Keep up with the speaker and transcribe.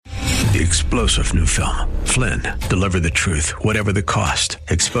The explosive new film, Flynn, deliver the truth, whatever the cost.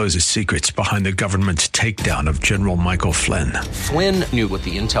 Exposes secrets behind the government's takedown of General Michael Flynn. Flynn knew what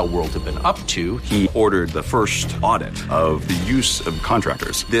the intel world had been up to. He ordered the first audit of the use of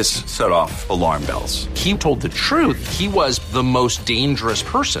contractors. This set off alarm bells. He told the truth. He was the most dangerous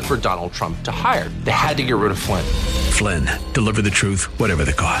person for Donald Trump to hire. They had to get rid of Flynn. Flynn, deliver the truth, whatever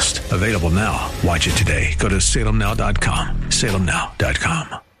the cost. Available now. Watch it today. Go to salemnow.com.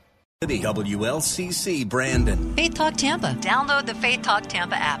 salemnow.com. WLCC Brandon. Faith Talk Tampa. Download the Faith Talk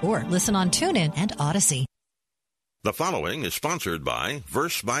Tampa app or listen on TuneIn and Odyssey. The following is sponsored by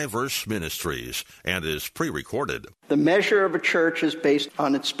Verse Ministries and is pre-recorded. The measure of a church is based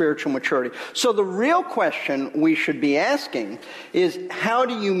on its spiritual maturity. So the real question we should be asking is, how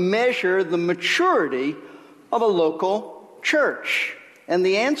do you measure the maturity of a local church? And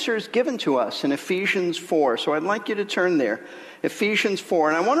the answer is given to us in Ephesians 4. So I'd like you to turn there. Ephesians 4.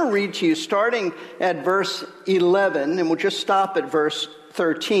 And I want to read to you starting at verse 11, and we'll just stop at verse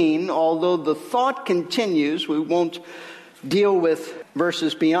 13. Although the thought continues, we won't deal with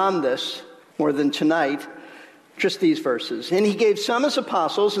verses beyond this more than tonight. Just these verses. And he gave some as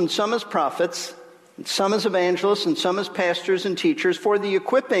apostles, and some as prophets, and some as evangelists, and some as pastors and teachers, for the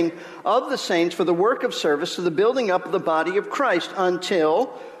equipping of the saints for the work of service, to the building up of the body of Christ,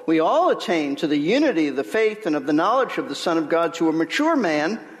 until we all attain to the unity of the faith and of the knowledge of the Son of God, to a mature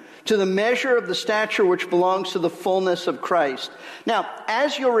man, to the measure of the stature which belongs to the fullness of Christ. Now,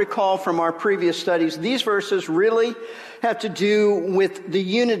 as you'll recall from our previous studies, these verses really have to do with the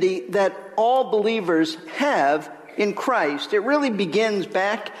unity that all believers have in Christ. It really begins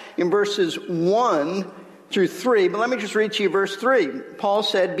back in verses 1 through 3. But let me just read to you verse 3. Paul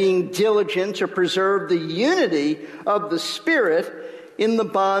said, being diligent to preserve the unity of the Spirit in the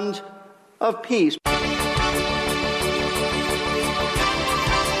bond of peace.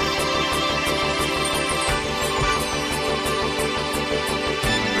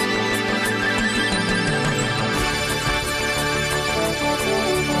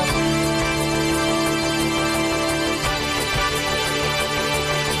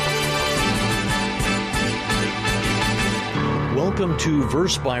 Welcome to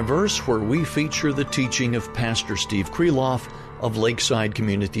Verse by Verse, where we feature the teaching of Pastor Steve Kreloff of Lakeside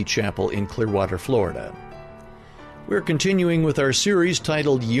Community Chapel in Clearwater, Florida. We're continuing with our series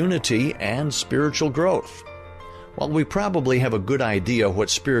titled Unity and Spiritual Growth. While we probably have a good idea what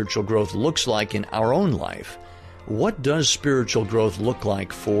spiritual growth looks like in our own life, what does spiritual growth look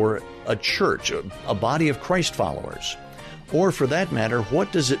like for a church, a body of Christ followers? Or for that matter,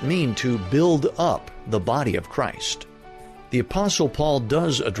 what does it mean to build up the body of Christ? The Apostle Paul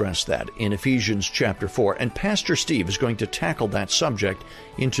does address that in Ephesians chapter 4, and Pastor Steve is going to tackle that subject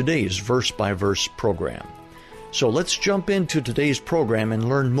in today's verse-by-verse program. So let's jump into today's program and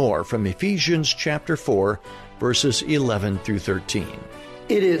learn more from Ephesians chapter 4, verses 11 through 13.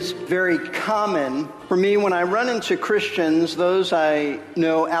 It is very common for me when I run into Christians, those I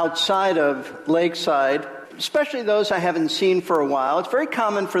know outside of Lakeside, especially those I haven't seen for a while, it's very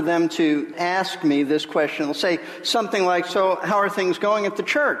common for them to ask me this question. They'll say something like, so how are things going at the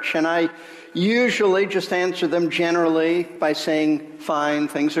church? And I usually just answer them generally by saying, fine,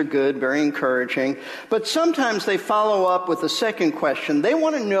 things are good, very encouraging. But sometimes they follow up with a second question. They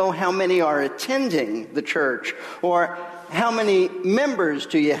want to know how many are attending the church, or how many members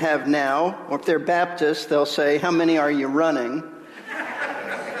do you have now? Or if they're Baptist, they'll say, how many are you running?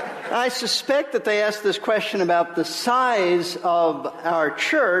 I suspect that they ask this question about the size of our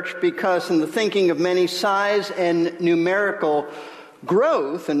church because in the thinking of many, size and numerical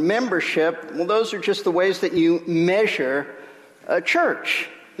growth and membership, well, those are just the ways that you measure a church.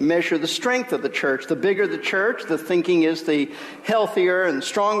 You measure the strength of the church. The bigger the church, the thinking is the healthier and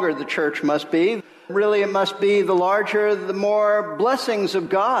stronger the church must be. Really, it must be the larger, the more blessings of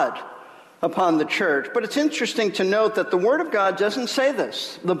God upon the church. But it's interesting to note that the Word of God doesn't say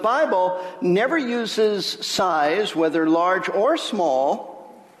this. The Bible never uses size, whether large or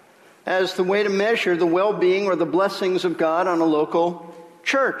small, as the way to measure the well-being or the blessings of God on a local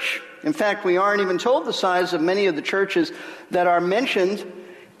church. In fact, we aren't even told the size of many of the churches that are mentioned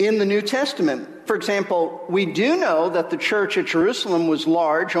in the New Testament. For example, we do know that the church at Jerusalem was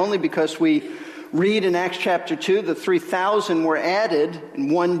large only because we read in Acts chapter 2 that 3,000 were added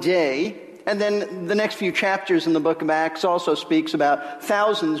in one day. And then the next few chapters in the book of Acts also speaks about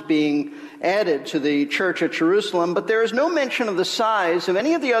thousands being added to the church at Jerusalem. But there is no mention of the size of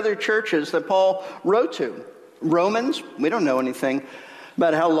any of the other churches that Paul wrote to. Romans, we don't know anything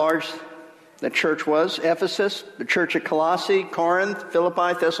about how large that church was. Ephesus, the church at Colossae, Corinth,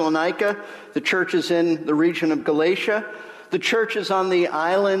 Philippi, Thessalonica, the churches in the region of Galatia. the churches on the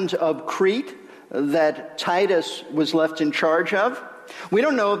island of Crete that Titus was left in charge of. We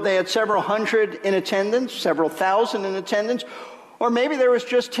don't know if they had several hundred in attendance, several thousand in attendance, or maybe there was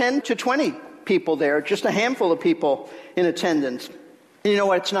just 10 to 20 people there, just a handful of people in attendance. And you know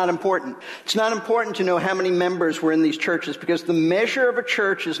what? It's not important. It's not important to know how many members were in these churches, because the measure of a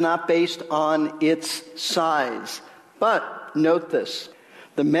church is not based on its size. But note this.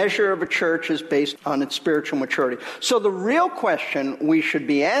 The measure of a church is based on its spiritual maturity. So the real question we should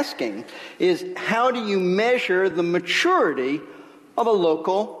be asking is, how do you measure the maturity of a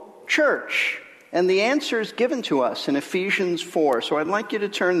local church? And the answer is given to us in Ephesians 4. So I'd like you to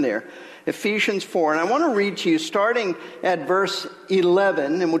turn there. Ephesians 4. And I want to read to you starting at verse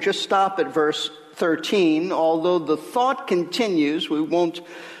 11, and we'll just stop at verse 13. Although the thought continues, we won't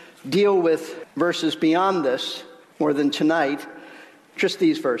deal with verses beyond this more than tonight. Just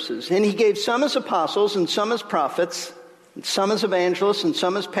these verses. And he gave some as apostles, and some as prophets, and some as evangelists, and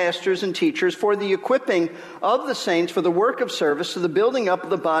some as pastors and teachers, for the equipping of the saints for the work of service, to the building up of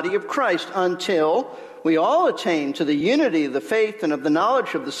the body of Christ, until we all attain to the unity of the faith and of the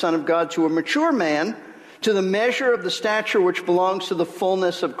knowledge of the Son of God, to a mature man, to the measure of the stature which belongs to the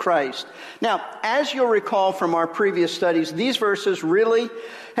fullness of Christ. Now, as you'll recall from our previous studies, these verses really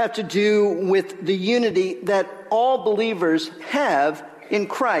have to do with the unity that all believers have in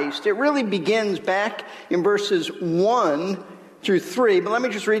Christ. It really begins back in verses 1 through 3. But let me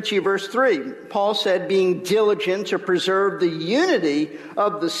just read to you verse 3. Paul said, being diligent to preserve the unity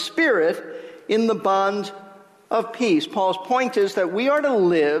of the Spirit in the bond of peace. Paul's point is that we are to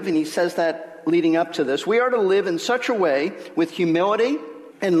live, and he says that leading up to this, we are to live in such a way with humility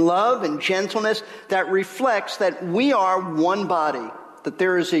and love and gentleness that reflects that we are one body, that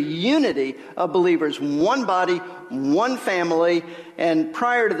there is a unity of believers, one body, one family. And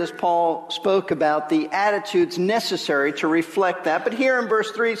prior to this, Paul spoke about the attitudes necessary to reflect that. But here in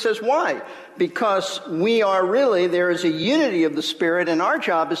verse 3, he says, why? Because there is a unity of the Spirit, and our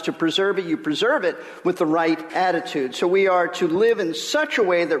job is to preserve it. You preserve it with the right attitude. So we are to live in such a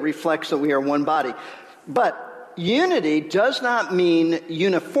way that reflects that we are one body. But unity does not mean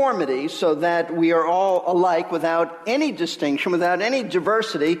uniformity, so that we are all alike without any distinction, without any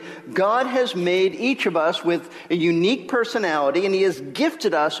diversity. God has made each of us with a unique personality, and he has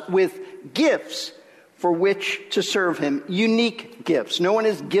gifted us with gifts for which to serve him. Unique gifts. No one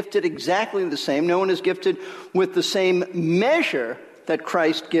is gifted exactly the same. No one is gifted with the same measure that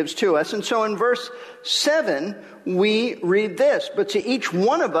Christ gives to us. And so in verse 7, we read this, but to each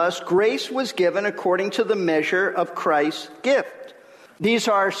one of us grace was given according to the measure of Christ's gift. These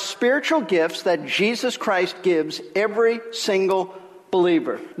are spiritual gifts that Jesus Christ gives every single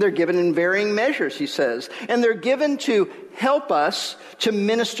believer. They're given in varying measures, he says, and they're given to help us to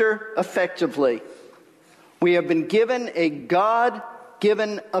minister effectively. We have been given a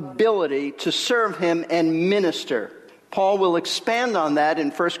God-given ability to serve him and minister. Paul will expand on that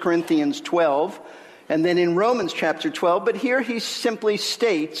in 1 Corinthians 12 and then in Romans chapter 12. But here he simply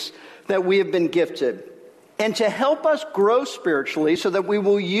states that we have been gifted. And to help us grow spiritually so that we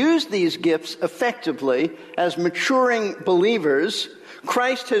will use these gifts effectively as maturing believers,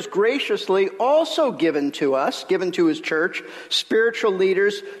 Christ has graciously also given to his church, spiritual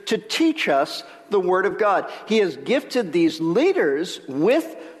leaders to teach us the Word of God. He has gifted these leaders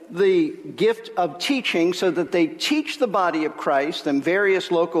with the gift of teaching so that they teach the body of Christ in various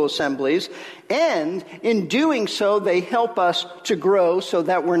local assemblies, and in doing so they help us to grow so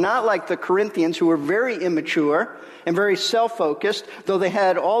that we're not like the Corinthians, who were very immature and very self-focused, though they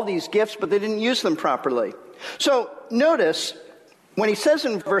had all these gifts but they didn't use them properly. So notice when he says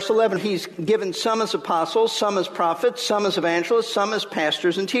in verse 11, he's given some as apostles, some as prophets, some as evangelists, some as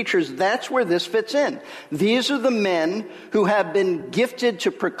pastors and teachers. That's where this fits in. These are the men who have been gifted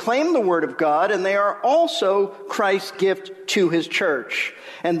to proclaim the Word of God, and they are also Christ's gift to his church.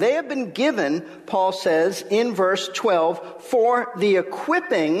 And they have been given, Paul says in verse 12, for the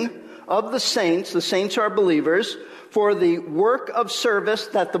equipping of the saints are believers, for the work of service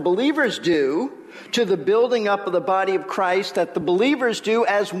that the believers do, to the building up of the body of Christ that the believers do,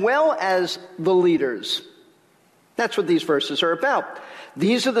 as well as the leaders. That's what these verses are about.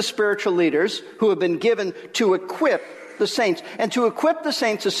 These are the spiritual leaders who have been given to equip the saints. And to equip the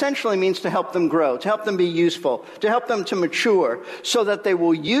saints essentially means to help them grow, to help them be useful, to help them to mature, so that they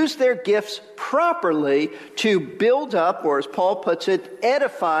will use their gifts properly to build up, or as Paul puts it,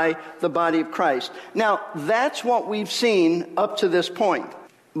 edify the body of Christ. Now, that's what we've seen up to this point.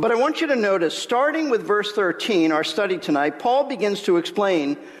 But I want you to notice, starting with verse 13, our study tonight, Paul begins to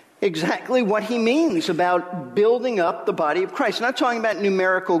explain exactly what he means about building up the body of Christ. I'm not talking about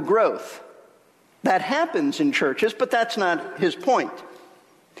numerical growth. That happens in churches, but that's not his point.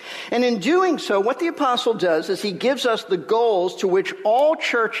 And in doing so, what the apostle does is he gives us the goals to which all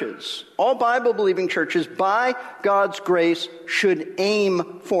churches, all Bible-believing churches, by God's grace, should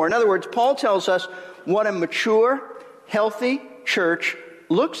aim for. In other words, Paul tells us what a mature, healthy church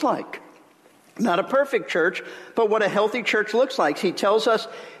looks like. Not a perfect church, but what a healthy church looks like. He tells us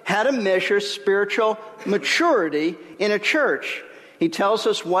how to measure spiritual maturity in a church. He tells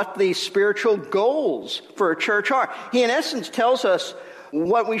us what the spiritual goals for a church are. He, in essence, tells us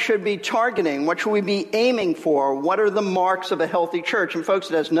what we should be targeting, what should we be aiming for, what are the marks of a healthy church. And folks,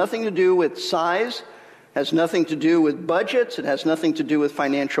 it has nothing to do with size, it has nothing to do with budgets, it has nothing to do with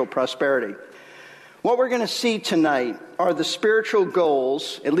financial prosperity. What we're going to see tonight are the spiritual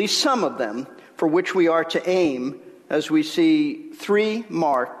goals, at least some of them, for which we are to aim as we see three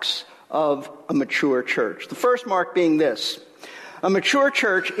marks of a mature church. The first mark being this: a mature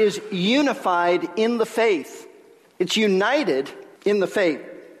church is unified in the faith. It's united in the faith.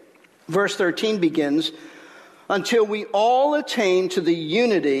 Verse 13 begins, until we all attain to the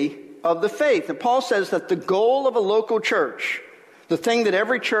unity of the faith. And Paul says that the goal of a local church, the thing that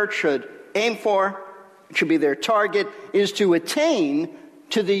every church should aim for, it should be their target, is to attain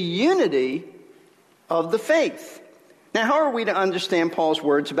to the unity of the faith. Now, how are we to understand Paul's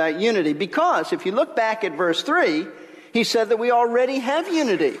words about unity? Because if you look back at verse 3, he said that we already have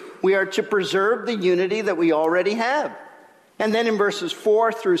unity. We are to preserve the unity that we already have. And then in verses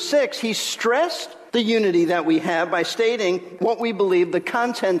 4 through 6, he stressed the unity that we have by stating what we believe the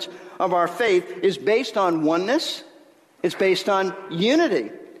content of our faith is based on oneness. It's based on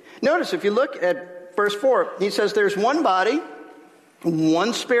unity. Notice, if you look at verse 4, he says there's one body,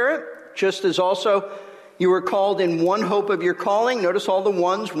 one Spirit, just as also you were called in one hope of your calling. Notice all the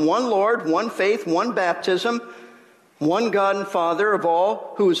ones: one Lord, one faith, one baptism, one God and Father of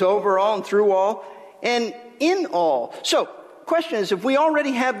all, who is over all and through all and in all. So, question is, if we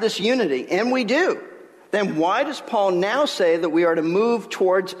already have this unity, and we do, then why does Paul now say that we are to move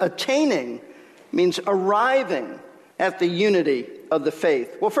towards attaining, means arriving at the unity of the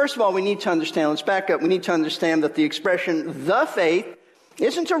faith? Well, first of all, we need to understand, let's back up, we need to understand that the expression the faith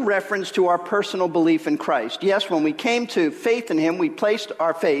isn't a reference to our personal belief in Christ. Yes, when we came to faith in him, we placed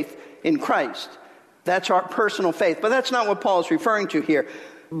our faith in Christ. That's our personal faith. But that's not what Paul is referring to here.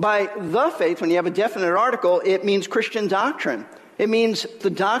 By the faith, when you have a definite article, it means Christian doctrine. It means the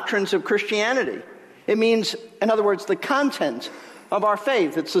doctrines of Christianity. It means, in other words, the content of our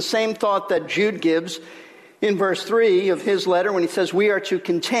faith. It's the same thought that Jude gives in verse 3 of his letter when he says we are to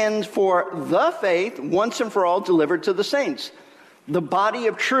contend for the faith once and for all delivered to the saints. The body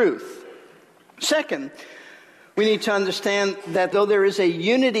of truth. Second, we need to understand that though there is a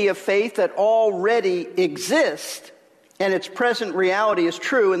unity of faith that already exists, and its present reality is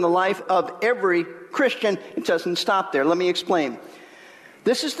true in the life of every Christian, it doesn't stop there. Let me explain.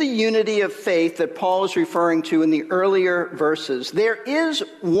 This is the unity of faith that Paul is referring to in the earlier verses. There is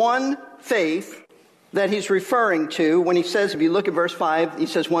one faith that he's referring to when he says, if you look at verse 5, he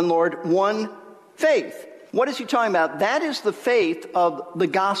says, one Lord, one faith. What is he talking about? That is the faith of the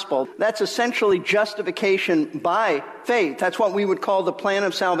gospel. That's essentially justification by faith. That's what we would call the plan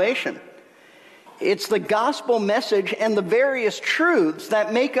of salvation. It's the gospel message and the various truths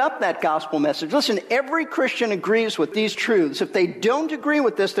that make up that gospel message. Listen, every Christian agrees with these truths. If they don't agree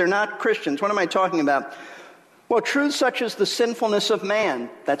with this, they're not Christians. What am I talking about? Well, truths such as the sinfulness of man.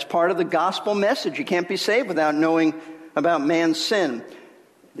 That's part of the gospel message. You can't be saved without knowing about man's sin.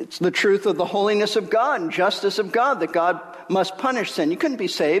 It's the truth of the holiness of God and justice of God, that God must punish sin. You couldn't be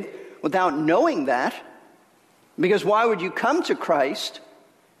saved without knowing that. Because why would you come to Christ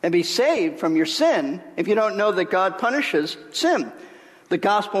and be saved from your sin if you don't know that God punishes sin? The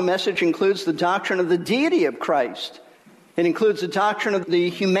gospel message includes the doctrine of the deity of Christ. It includes the doctrine of the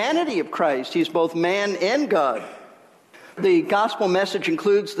humanity of Christ. He's both man and God. The gospel message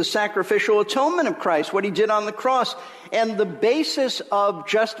includes the sacrificial atonement of Christ, what he did on the cross, and the basis of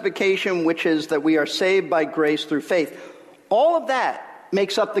justification, which is that we are saved by grace through faith. All of that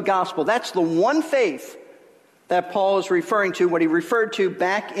makes up the gospel. That's the one faith that Paul is referring to, what he referred to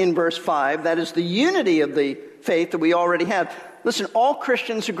back in verse 5. That is the unity of the faith that we already have. Listen, all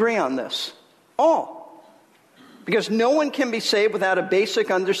Christians agree on this. All. Because no one can be saved without a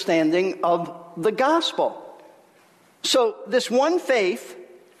basic understanding of the gospel. So this one faith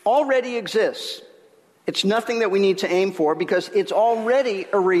already exists. It's nothing that we need to aim for because it's already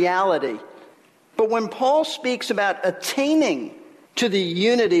a reality. But when Paul speaks about attaining to the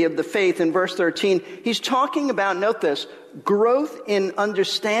unity of the faith in verse 13, he's talking about, note this, growth in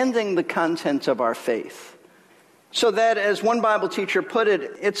understanding the content of our faith. So that, as one Bible teacher put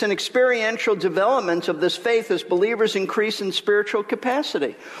it, it's an experiential development of this faith as believers increase in spiritual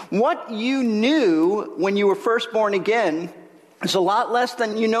capacity. What you knew when you were first born again is a lot less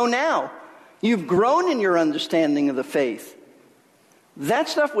than you know now. You've grown in your understanding of the faith. That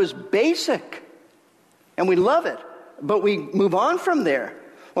stuff was basic, and we love it, but we move on from there.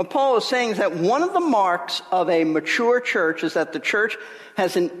 What Paul is saying is that one of the marks of a mature church is that the church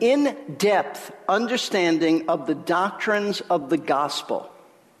has an in-depth understanding of the doctrines of the gospel.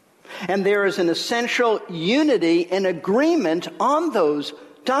 And there is an essential unity and agreement on those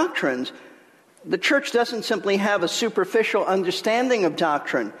doctrines. The church doesn't simply have a superficial understanding of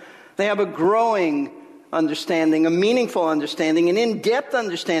doctrine. They have a growing understanding, a meaningful understanding, an in-depth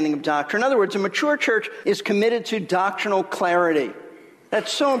understanding of doctrine. In other words, a mature church is committed to doctrinal clarity.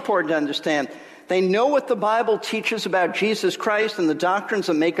 That's so important to understand. They know what the Bible teaches about Jesus Christ and the doctrines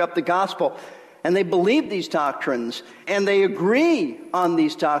that make up the gospel. And they believe these doctrines, and they agree on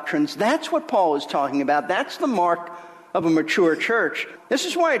these doctrines. That's what Paul is talking about. That's the mark of a mature church. This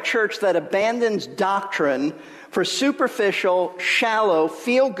is why a church that abandons doctrine for superficial, shallow,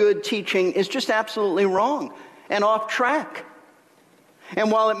 feel-good teaching is just absolutely wrong and off track. And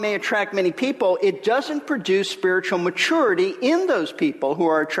while it may attract many people, it doesn't produce spiritual maturity in those people who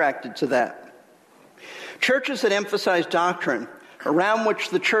are attracted to that. Churches that emphasize doctrine, around which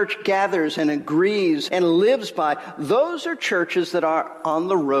the church gathers and agrees and lives by, those are churches that are on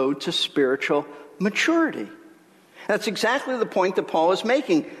the road to spiritual maturity. That's exactly the point that Paul is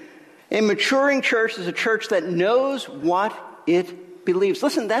making. A maturing church is a church that knows what it believes.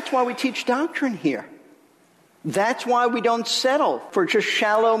 Listen, that's why we teach doctrine here. That's why we don't settle for just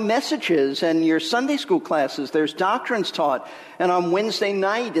shallow messages and your Sunday school classes. There's doctrines taught. And on Wednesday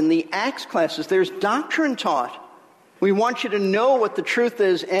night in the Acts classes, there's doctrine taught. We want you to know what the truth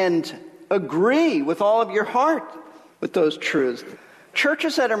is and agree with all of your heart with those truths.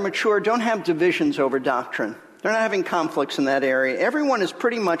 Churches that are mature don't have divisions over doctrine. They're not having conflicts in that area. Everyone is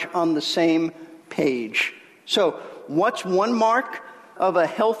pretty much on the same page. So what's one mark of a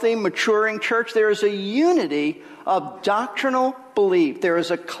healthy, maturing church? There is a unity of doctrinal belief. There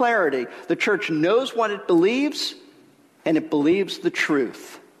is a clarity. The church knows what it believes, and it believes the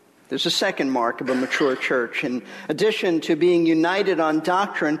truth. There's a second mark of a mature church. In addition to being united on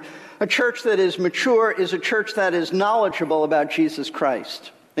doctrine, a church that is mature is a church that is knowledgeable about Jesus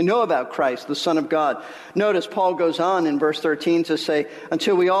Christ. They know about Christ, the Son of God. Notice Paul goes on in verse 13 to say,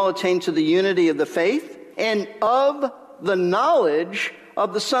 until we all attain to the unity of the faith and of the knowledge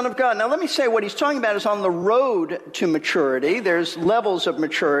of the Son of God. Now let me say what he's talking about is on the road to maturity. There's levels of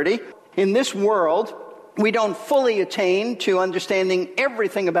maturity. In this world, we don't fully attain to understanding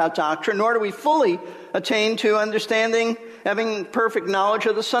everything about doctrine, nor do we fully attain to understanding, having perfect knowledge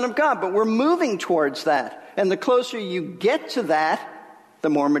of the Son of God. But we're moving towards that. And the closer you get to that, the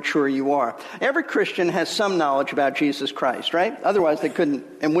more mature you are. Every Christian has some knowledge about Jesus Christ, right? Otherwise they couldn't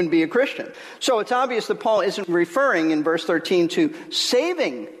and wouldn't be a Christian. So it's obvious that Paul isn't referring in verse 13 to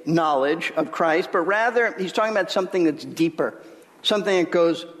saving knowledge of Christ, but rather he's talking about something that's deeper, something that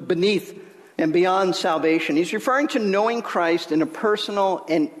goes beneath and beyond salvation. He's referring to knowing Christ in a personal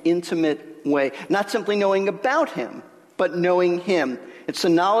and intimate way, not simply knowing about him, but knowing him. It's the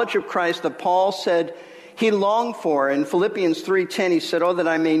knowledge of Christ that Paul said he longed for. In Philippians 3:10, he said, oh, that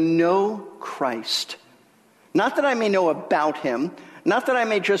I may know Christ. Not that I may know about him, not that I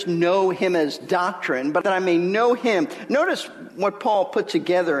may just know him as doctrine, but that I may know him. Notice what Paul put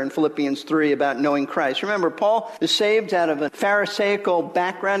together in Philippians 3 about knowing Christ. Remember, Paul is saved out of a Pharisaical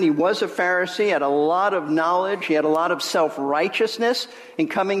background. He was a Pharisee, had a lot of knowledge. He had a lot of self-righteousness in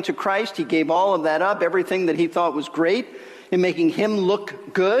coming to Christ. He gave all of that up, everything that he thought was great in making him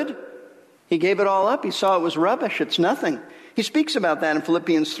look good. He gave it all up. He saw it was rubbish. It's nothing. He speaks about that in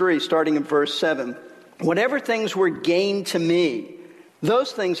Philippians 3, starting in verse 7. Whatever things were gained to me,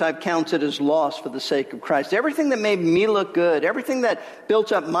 those things I've counted as loss for the sake of Christ. Everything that made me look good, everything that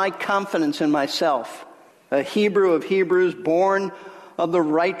built up my confidence in myself. A Hebrew of Hebrews, born of the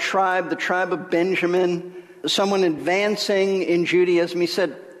right tribe, the tribe of Benjamin, someone advancing in Judaism. He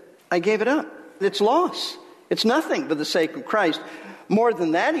said, I gave it up. It's loss. It's nothing for the sake of Christ. More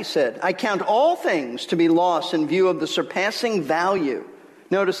than that, he said, I count all things to be lost in view of the surpassing value.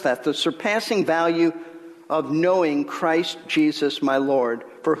 Notice that, the surpassing value of knowing Christ Jesus my Lord,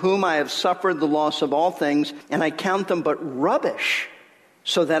 for whom I have suffered the loss of all things, and I count them but rubbish,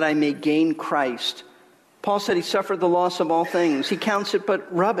 so that I may gain Christ. Paul said he suffered the loss of all things. He counts it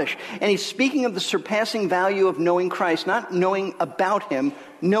but rubbish. And he's speaking of the surpassing value of knowing Christ, not knowing about him,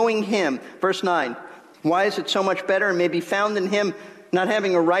 knowing him. Verse 9, why is it so much better and may be found in him, not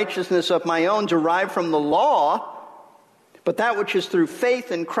having a righteousness of my own derived from the law, but that which is through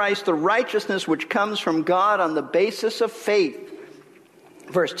faith in Christ, the righteousness which comes from God on the basis of faith.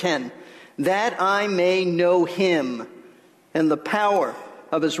 Verse 10, that I may know him and the power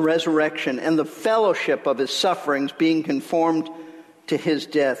of his resurrection and the fellowship of his sufferings, being conformed to his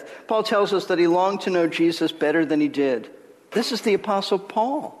death. Paul tells us that he longed to know Jesus better than he did. This is the Apostle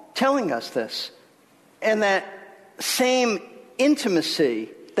Paul telling us this. And that same intimacy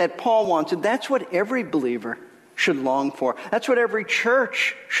that Paul wanted, that's what every believer should long for. That's what every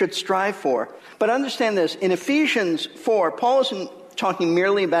church should strive for. But understand this, in Ephesians 4, Paul isn't talking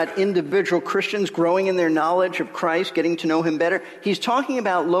merely about individual Christians growing in their knowledge of Christ, getting to know him better. He's talking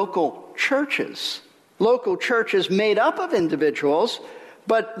about local churches made up of individuals,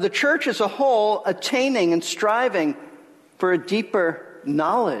 but the church as a whole attaining and striving for a deeper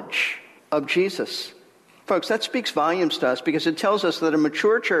knowledge of Jesus. Folks, that speaks volumes to us because it tells us that a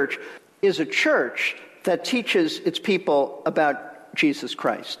mature church is a church that teaches its people about Jesus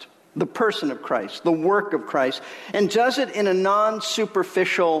Christ, the person of Christ, the work of Christ, and does it in a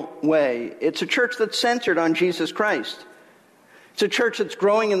non-superficial way. It's a church that's centered on Jesus Christ. It's a church that's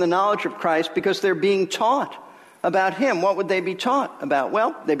growing in the knowledge of Christ because they're being taught about him. What would they be taught about?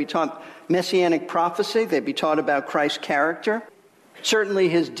 Well, they'd be taught messianic prophecy. They'd be taught about Christ's character, certainly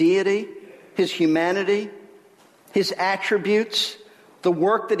his deity, his humanity, his attributes, the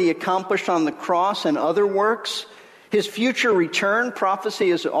work that he accomplished on the cross and other works, his future return. Prophecy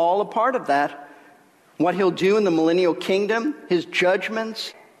is all a part of that. What he'll do in the millennial kingdom, his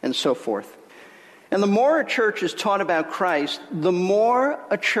judgments, and so forth. And the more a church is taught about Christ, the more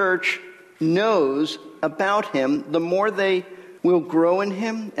a church knows about him, the more they will grow in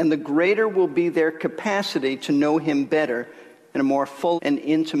him, and the greater will be their capacity to know him better in a more full and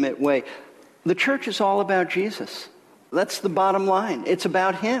intimate way. The church is all about Jesus. That's the bottom line. It's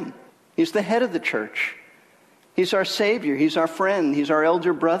about him. He's the head of the church. He's our Savior. He's our friend. He's our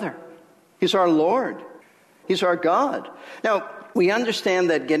elder brother. He's our Lord. He's our God. Now, we understand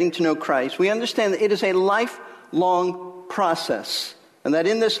that getting to know Christ, we understand that it is a lifelong process, and that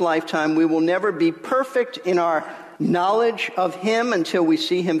in this lifetime we will never be perfect in our knowledge of him until we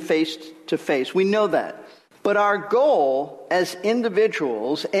see him face to face. We know that. But our goal as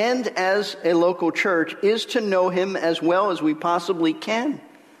individuals and as a local church is to know him as well as we possibly can.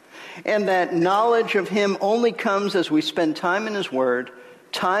 And that knowledge of him only comes as we spend time in his word,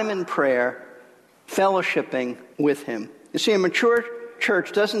 time in prayer, fellowshipping with him. You see, a mature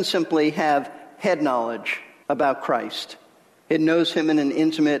church doesn't simply have head knowledge about Christ. It knows him in an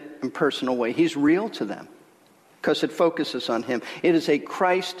intimate and personal way. He's real to them because it focuses on him. It is a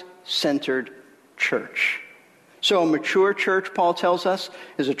Christ-centered church. So a mature church, Paul tells us,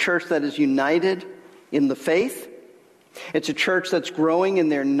 is a church that is united in the faith. It's a church that's growing in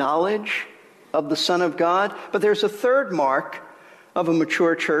their knowledge of the Son of God. But there's a third mark of a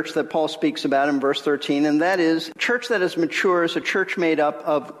mature church that Paul speaks about in verse 13, and that is a church that is mature is a church made up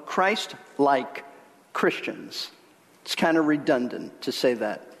of Christ-like Christians. It's kind of redundant to say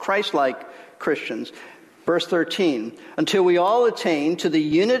that. Christ-like Christians. Verse 13, until we all attain to the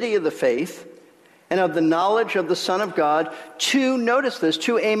unity of the faith and of the knowledge of the Son of God, to, notice this,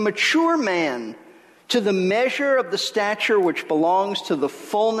 to a mature man, to the measure of the stature which belongs to the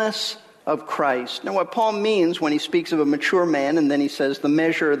fullness of Christ. Now, what Paul means when he speaks of a mature man, and then he says the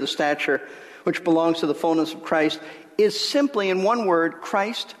measure of the stature which belongs to the fullness of Christ, is simply, in one word,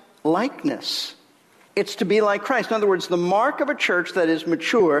 Christ-likeness. It's to be like Christ. In other words, the mark of a church that is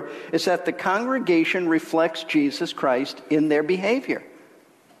mature is that the congregation reflects Jesus Christ in their behavior.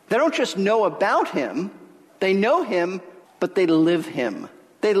 They don't just know about him, they know him, but they live him.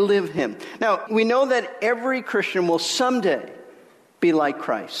 They live him. Now, we know that every Christian will someday be like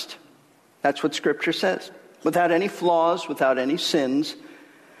Christ. That's what Scripture says. Without any flaws, without any sins.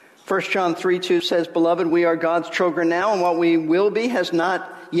 1 John 3:2 says, beloved, we are God's children now, and what we will be has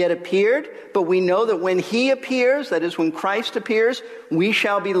not yet appeared, but we know that when he appears, that is when Christ appears, we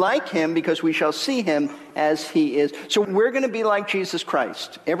shall be like him because we shall see him as he is. So we're going to be like Jesus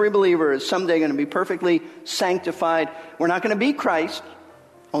Christ. Every believer is someday going to be perfectly sanctified. We're not going to be Christ.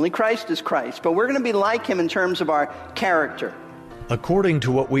 Only Christ is Christ. But we're going to be like him in terms of our character. According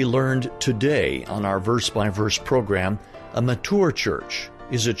to what we learned today on our verse-by-verse program, a mature church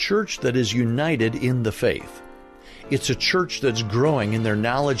is a church that is united in the faith. It's a church that's growing in their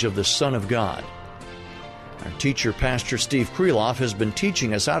knowledge of the Son of God. Our teacher, Pastor Steve Kreloff, has been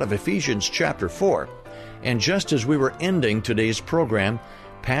teaching us out of Ephesians chapter 4. And just as we were ending today's program,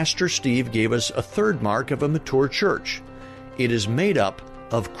 Pastor Steve gave us a third mark of a mature church. It is made up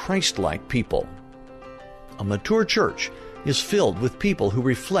of Christ-like people. A mature church is filled with people who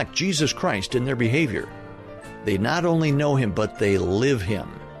reflect Jesus Christ in their behavior. They not only know him, but they live him.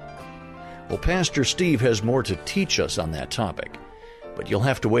 Well, Pastor Steve has more to teach us on that topic, but you'll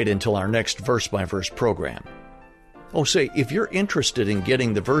have to wait until our next verse-by-verse program. Oh, say, if you're interested in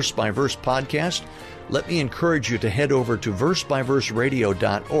getting the verse-by-verse podcast, let me encourage you to head over to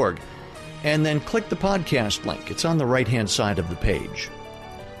versebyverseradio.org and then click the podcast link. It's on the right-hand side of the page.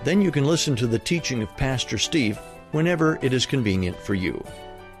 Then you can listen to the teaching of Pastor Steve whenever it is convenient for you.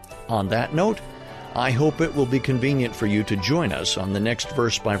 On that note, I hope it will be convenient for you to join us on the next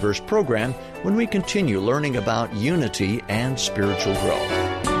verse-by-verse program when we continue learning about unity and spiritual growth.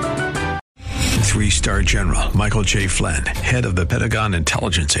 3-star General Michael J. Flynn, head of the Pentagon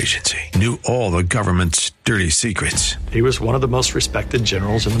Intelligence Agency, knew all the government's dirty secrets. He was one of the most respected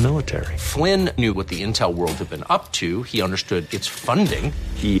generals in the military. Flynn knew what the intel world had been up to. He understood its funding.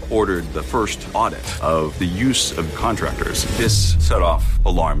 He ordered the first audit of the use of contractors. This set off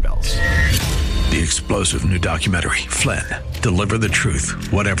alarm bells. The explosive new documentary, Flynn, Deliver the Truth,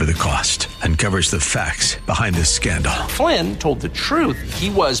 Whatever the Cost, uncovers the facts behind this scandal. Flynn told the truth. He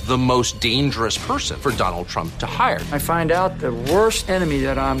was the most dangerous person for Donald Trump to hire. I find out the worst enemy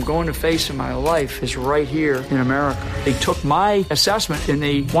that I'm going to face in my life is right here in America. They took my assessment and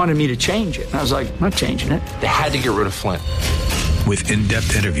they wanted me to change it. And I was like, I'm not changing it. They had to get rid of Flynn. With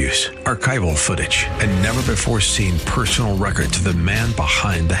in-depth interviews, archival footage, and never-before-seen personal records of the man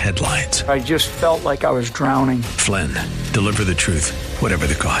behind the headlines. I just felt like I was drowning. Flynn, Deliver the Truth, Whatever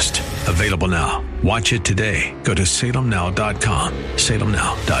the Cost. Available now. Watch it today. Go to salemnow.com.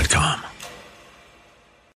 salemnow.com.